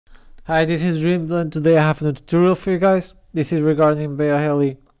Hi, this is Dreamy, and today I have a tutorial for you guys. This is regarding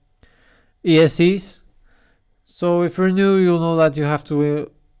BlHeli ESCs. So if you're new, you'll know that you have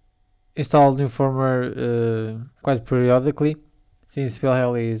to install new firmware quite periodically, since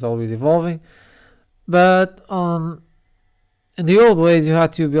BlHeli is always evolving. But in the old ways, you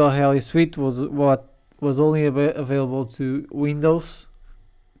had to BlHeli Suite was what was only available to Windows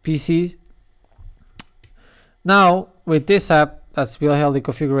PCs. Now with this app, that's BlHeli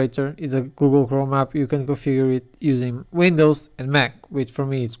Configurator, is a Google Chrome app. You can configure it using Windows and Mac, which for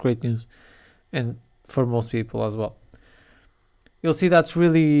me is great news, and for most people as well. You'll see that's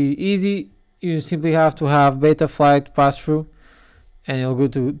really easy. You simply have to have Betaflight pass-through, and you're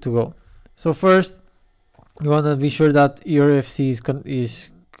good to go. So first, you want to be sure that your FC is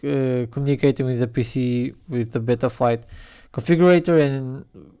communicating with the PC with the Betaflight configurator, and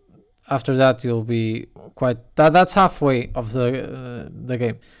after that you'll be that's halfway of the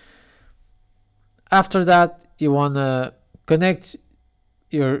game. After that, you want to connect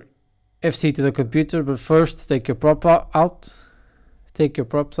your FC to the computer, but first take your props out.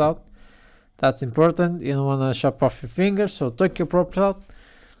 That's important. You don't want to chop off your fingers, so take your props out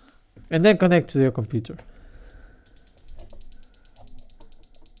and then connect to your computer.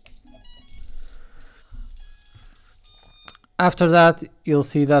 After that, you'll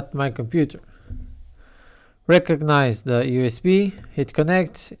see that my computer. Recognize the USB, hit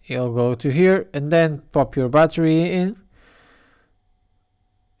connect, you'll go to here and then pop your battery in,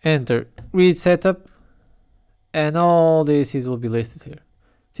 enter read setup, and all the ACs will be listed here.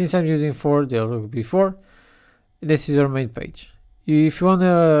 Since I'm using 4, there will be 4. This is your main page. If you want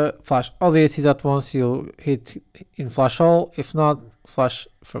to flash all the ACs at once, you'll hit in flash all. If not, flash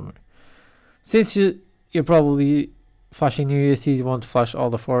firmware. Since you're probably flashing new ESCs, you want to flash all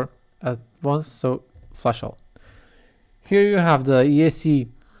the 4 at once, so flash all. Here you have the ESC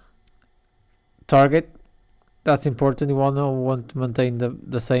target. That's important. You want to maintain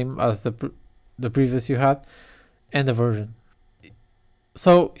the same as the previous you had, and the version.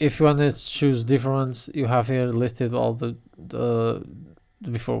 So if you want to choose different ones, you have here listed all the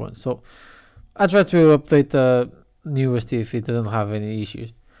before ones. So I try to update the newest if it doesn't have any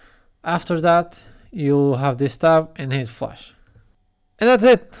issues. After that, you'll have this tab and hit flash, and that's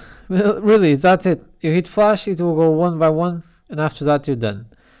it. Really, that's it. You hit flash, it will go one by one, and after that you're done.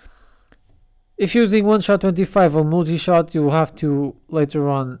 If using one shot 25 or multi-shot, you will have to later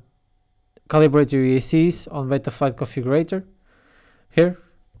on calibrate your ESCs on Betaflight configurator here.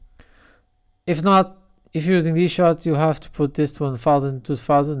 If not, if you're using this shot, you have to put this to 1000,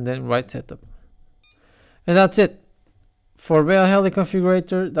 2000, then right setup, and that's it. For BlHeli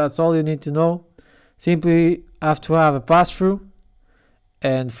configurator, that's all you need to know. Simply have to have a pass-through,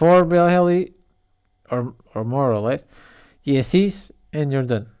 and 4 BlHeli or more or less ESCs, and you're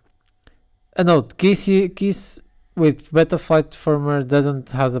done. A note: keys with Betaflight firmware doesn't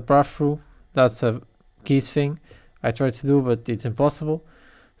have the pass-through. That's a keys thing I tried to do, but it's impossible.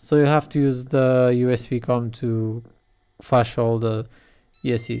 So you have to use the USB COM to flash all the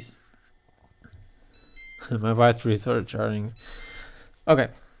ESCs. My batteries are charging. Okay,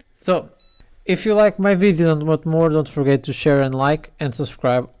 so if you like my video and want more, don't forget to share and like and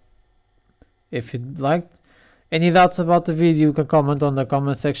subscribe if you liked. Any doubts about the video, you can comment on the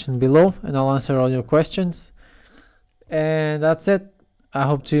comment section below and I'll answer all your questions. And that's it. I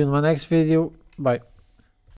hope to see you in my next video. Bye.